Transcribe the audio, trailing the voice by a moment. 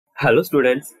Hello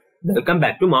students, welcome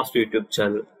back to Master YouTube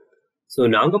channel. So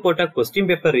நாங்க போட்ட question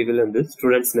paper review வந்து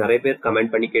students நிறைய பேர் கமெண்ட்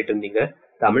பண்ணி கேட்டிருந்தீங்க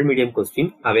தமிழ் மீடியம் question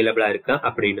அவைலபிளா இருக்கா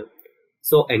அப்படின்னு.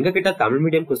 So எங்க கிட்ட தமிழ்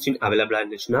மீடியம் question அவைலபிளா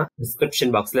இருந்துச்சுன்னா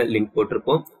டிஸ்கிரிப்ஷன் பாக்ஸ்ல லிங்க்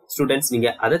போட்டிருப்போம். ஸ்டூடெண்ட்ஸ்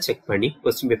நீங்க அதை செக் பண்ணி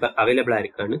question paper அவைலபிளா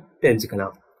இருக்கான்னு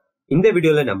தெரிஞ்சுக்கலாம். இந்த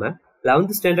வீடியோல நம்ம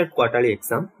 11th standard quarterly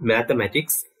exam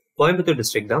mathematics Coimbatore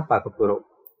district தான் பார்க்க போறோம்.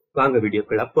 வாங்க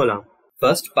வீடியோக்குள்ள போலாம்.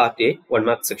 First part A 1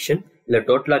 mark section. இல்ல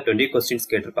டோட்டலா 20 questions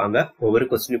கேட்டிருப்பாங்க. ஒவ்வொரு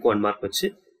கொஸ்டினுக்கு 1 mark வச்சு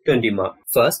 20 mark.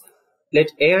 First, let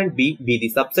A and B be the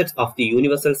subsets of the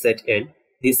universal set N,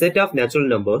 the set of natural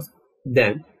numbers.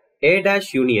 Then A dash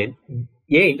union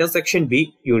A intersection B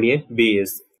union B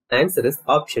is. Answer is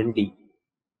option D.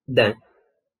 Then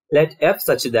let F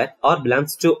such that R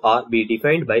belongs to R be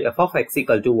defined by f of x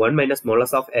equal to 1 minus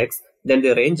modulus of x. Then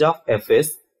the range of f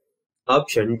is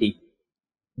option D.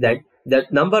 Then the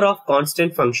number of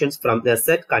constant functions from a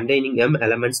set containing m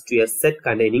elements to a set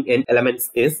containing n elements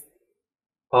is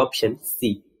option C.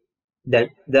 Then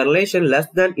the relation less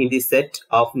than in the set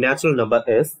of natural number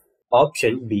is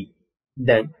option B.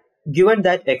 Then given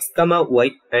that x, y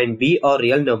and b are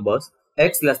real numbers,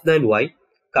 x less than y,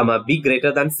 b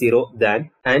greater than 0,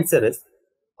 then answer is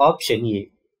option A.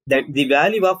 Then the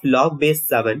value of log base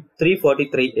 7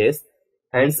 343 is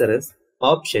answer is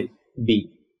option B.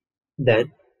 Then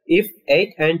if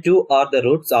 8 and 2 are the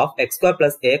roots of x square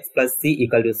plus ax plus c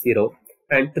equal to 0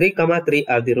 and 3, 3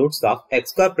 are the roots of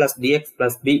x square plus dx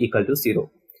plus b equal to 0,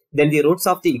 then the roots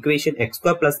of the equation x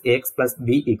square plus ax plus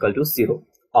b equal to 0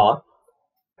 or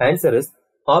answer is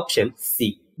option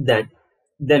C. Then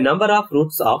the number of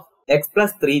roots of x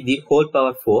plus 3 the whole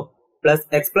power 4 plus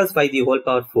x plus 5 the whole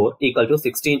power 4 equal to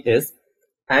 16 is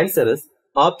answer is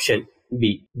option B.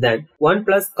 Then 1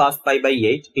 plus cos pi by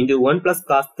 8 into 1 plus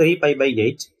cos 3 pi by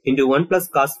 8 into 1 plus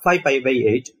cos 5 pi by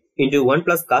 8 into 1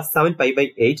 plus cos 7 pi by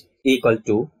 8 equal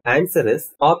to answer is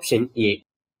option A.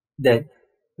 Then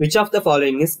which of the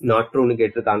following is not true னு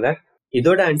கேட்டிருக்காங்க.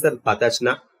 இதோட answer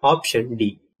பார்த்தாச்சுன்னா option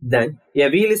D. Then a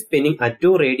wheel is spinning at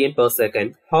 2 radian per second.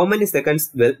 How many seconds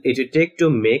will it take to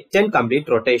make 10 complete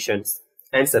rotations?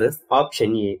 Answer is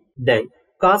option A. Then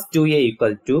cos 2a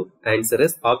equal to answer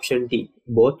is option D,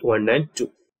 both 1 and 2.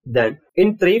 Then in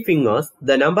 3 fingers,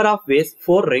 the number of ways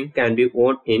 4 ring can be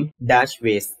worn in dash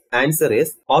ways. Answer is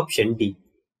option D.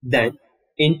 Then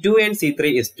in 2nc3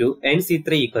 is to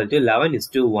nc3 equal to 11 is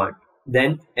to 1.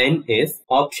 Then n is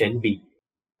option B.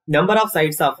 Number of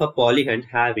sides of a polygon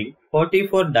having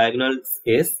 44 diagonals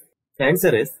is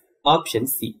answer is option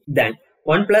C. Then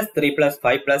 1 plus 3 plus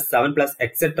 5 plus 7 plus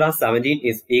etc. 17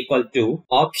 is equal to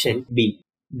option B.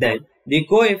 Then the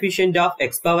coefficient of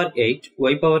x power 8,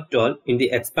 y power 12 in the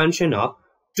expansion of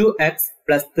 2x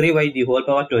plus 3y the whole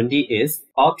power 20 is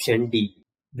option D.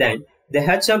 Then the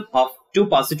HM of two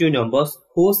positive numbers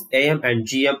whose AM and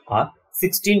GM are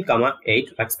 16, 8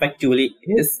 respectively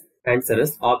is answer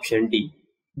is option D.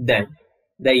 Then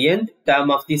the nth term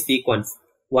of the sequence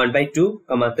 1 by 2,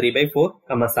 3 by 4,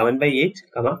 7 by 8,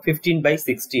 15 by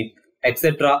 16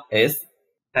 etc. is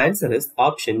answer is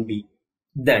option B.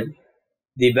 Then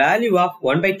the value of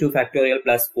 1 by 2 factorial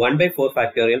plus 1 by 4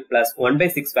 factorial plus 1 by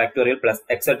 6 factorial plus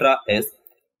etc. is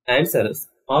answer is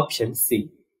option C.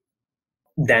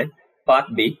 Then part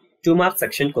B 2 mark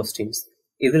section questions.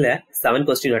 இதுல 7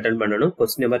 question attend பண்ணனும்.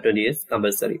 Question number 20 is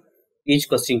compulsory. Each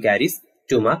question carries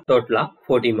 2 mark, total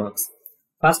 40 marks.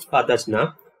 First பார்த்தாச்சுன்னா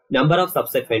number of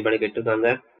subset find பண்ண கேட்டிருக்காங்க.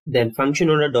 Then function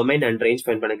ஓட domain and range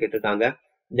find பண்ண கேட்டிருக்காங்க.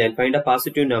 Then find a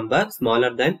positive number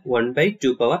smaller than 1 by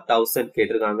 2 power 1000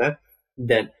 கேட்டிருக்காங்க.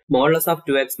 Then modulus of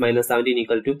 2x minus 17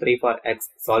 equal to 3 for x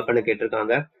solve பண்ண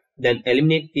கேட்டிருக்காங்க. Then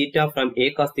eliminate theta from a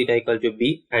cos theta equal to b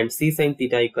and c sin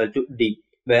theta equal to d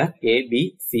where a, b,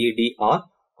 c, d are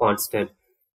constant.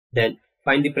 Then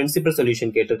find the principal solution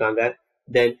கேட்டிருக்காங்க.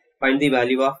 Then find the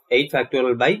value of 8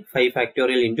 factorial by 5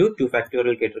 factorial into 2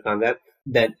 factorial கேட்டிருக்காங்க.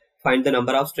 Then find the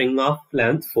number of string of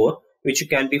length 4 which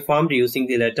can be formed using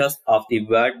the letters of the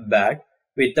word bad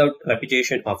without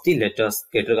repetition of the letters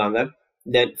கேட்டிருக்காங்க.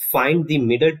 Then find the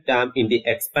middle term in the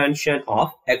expansion of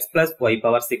x plus y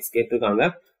power 6 கேட்டிருக்காங்க.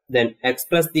 Then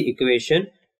express the equation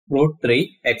root 3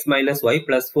 x minus y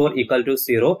plus 4 equal to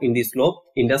 0 in the slope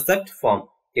intercept form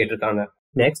கேட்டிருக்காங்க.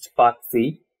 Next part C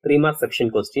 3 mark section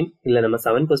question. இல்ல நம்ம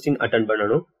 7 question attend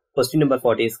பண்ணனும். Question number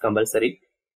 40 is compulsory.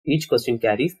 Each question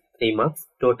carries 3 marks,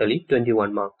 totally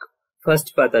 21 mark. First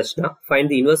பார்த்தாச்சுன்னா find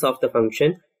the inverse of the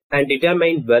function and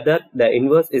determine whether the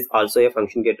inverse is also a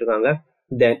function கேட்டிருக்காங்க.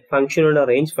 Then function on a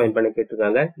range find பண்ண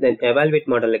கேட்டிருக்காங்க. Then evaluate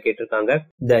model கேட்டிருக்காங்க.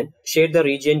 Then shade the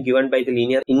region given by the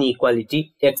linear inequality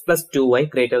x plus 2y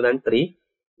greater than 3.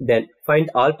 Then find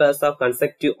all pairs of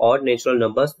consecutive odd natural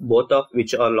numbers both of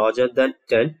which are larger than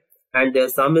 10 and their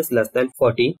sum is less than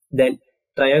 40. Then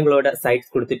triangle oda sides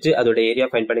கொடுத்துட்டு அதோட area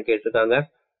find பண்ண கேட்டிருக்காங்க.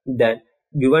 Then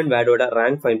given word ஓட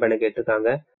rank find பண்ண கேட்டிருக்காங்க.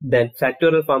 Then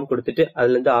factorial form கொடுத்துட்டு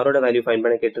அதுல இருந்து r ஓட வேல்யூ ஃபைண்ட்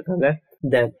பண்ண கேட்டிருக்காங்க.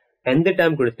 Then nth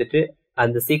term கொடுத்துட்டு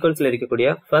அந்த சீக்வென்ஸ்ல இருக்கக்கூடிய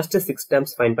first 6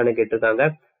 terms ஃபைண்ட் பண்ண கேட்டிருக்காங்க.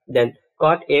 Then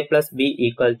cot a plus b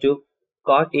equal to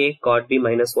cot a cot b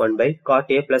minus 1 by cot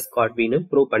a plus cot b னு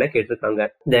ப்ரூவ் பண்ண கேட்டிருக்காங்க.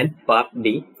 Then part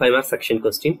D 5 mark section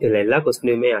question. இதுல எல்லா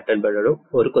क्वेश्चनயுமே அட்டெண்ட் பண்ணனும்.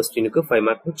 ஒரு क्वेश्चनக்கு 5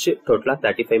 மார்க் வச்சு டோட்டலா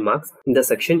 35 மார்க்ஸ். இந்த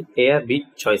செக்ஷன் A or B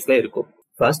சாய்ஸ்ல இருக்கும்.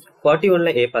 First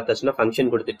 41ல A பார்த்தாச்சுனா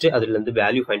ஃபங்க்ஷன் கொடுத்துட்டு அதுல இருந்து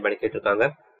வேல்யூ ஃபைண்ட் பண்ண கேட்டிருக்காங்க.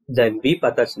 Then B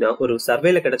பார்த்தாச்சுனா ஒரு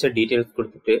சர்வேல கிடைச்ச டீடைல்ஸ்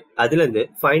கொடுத்துட்டு அதுல இருந்து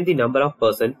find the number of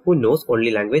person who knows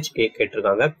only language A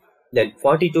கேட்டிருக்காங்க. Then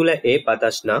 42ல A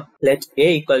பார்த்தாச்சுனா let A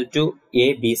equal to A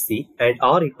B C and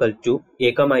R equal to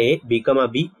A comma A B comma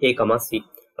B A comma C.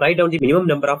 Write down the minimum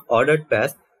number of ordered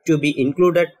pairs to be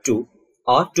included to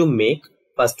or to make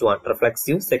first one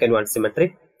reflexive, second one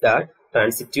symmetric, third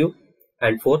transitive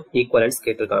and fourth equivalence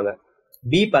கேட்டிருக்காங்க.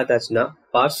 B பார்த்தாச்சுனா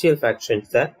partial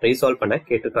fractions resolve பண்ண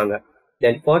கேட்டிருக்காங்க.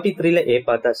 Then 43ல A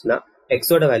பார்த்தாச்சுனா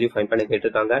x ஓட value find பண்ண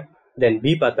கேட்டிருக்காங்க. Then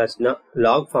B பார்த்தாச்சுனா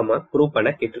log form prove பண்ண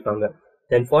கேட்டிருக்காங்க.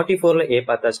 Then 44ல A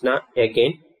பார்த்தாச்சுனா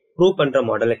again prove பண்ற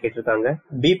மாடலை கேட்டிருக்காங்க.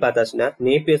 B பார்த்தாச்சுனா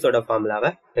நேப்பியர்ஸ் ஓட ஃபார்முலாவை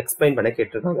எக்ஸ்பிளைன் பண்ண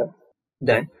கேட்டிருக்காங்க.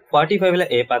 Then 45ல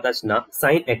A பார்த்தாச்சுனா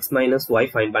sin x minus y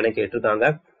find பண்ண கேட்டிருக்காங்க.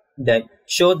 Then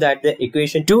show that the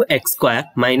equation 2x square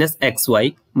minus xy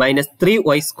minus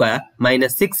 3y square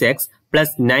minus 6x plus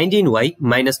 19y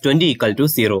minus 20 equal to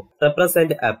 0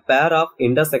 represent a pair of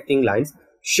intersecting lines.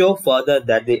 Show further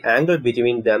that the angle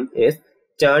between them is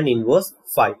tan inverse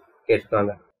 5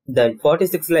 கேட்டிருக்காங்க. Then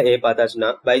 46ல A பார்த்தாச்சுனா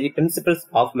by the principles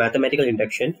of mathematical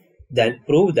induction then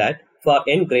prove that for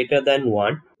n greater than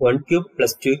 1 1 cube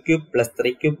plus 2 cube plus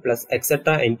 3 cube plus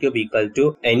etc n cube equal to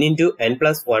n into n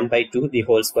plus 1 by 2 the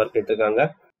whole square கேட்டிருக்காங்க.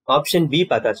 Option B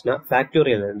பார்த்தாச்சுனா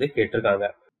factorial இருந்து கேட்டிருக்காங்க.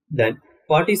 Then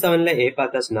 47ல A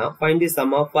பார்த்தாச்சுனா find the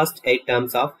sum of first 8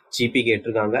 terms of GP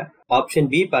கேட்டிருக்காங்க. Option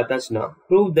B பார்த்தாச்சுனா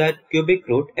prove that cubic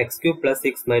root x cube plus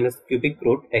 6 minus cubic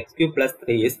root x cube plus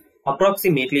 3 is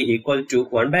approximately equal to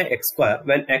 1 by x square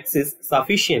when x is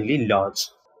sufficiently large.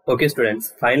 Okay students,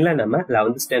 finally நம்ம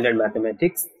 11th standard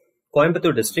mathematics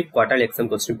Coimbatore district quarterly exam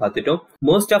question பார்த்துட்டோம்.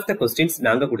 Most of the questions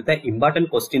நாங்க கொடுத்த important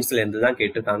கொஸ்டின்ஸ்ல இருந்து தான்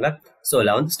கேட்டிருக்காங்க. So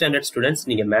 11th standard students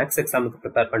நீங்க maths எக்ஸாமுக்கு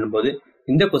prepare பண்ணும்போது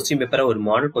இந்த கொஸ்டின் பேப்பரை ஒரு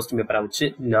மாடல் கொஸ்டின் பேப்பரா வச்சு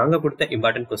நாங்க கொடுத்த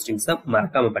இம்பார்ட்டன்ட் கொஸ்டின்ஸை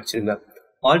மறக்காம படிச்சிருங்க.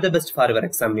 All the best for your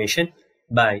examination.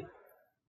 By.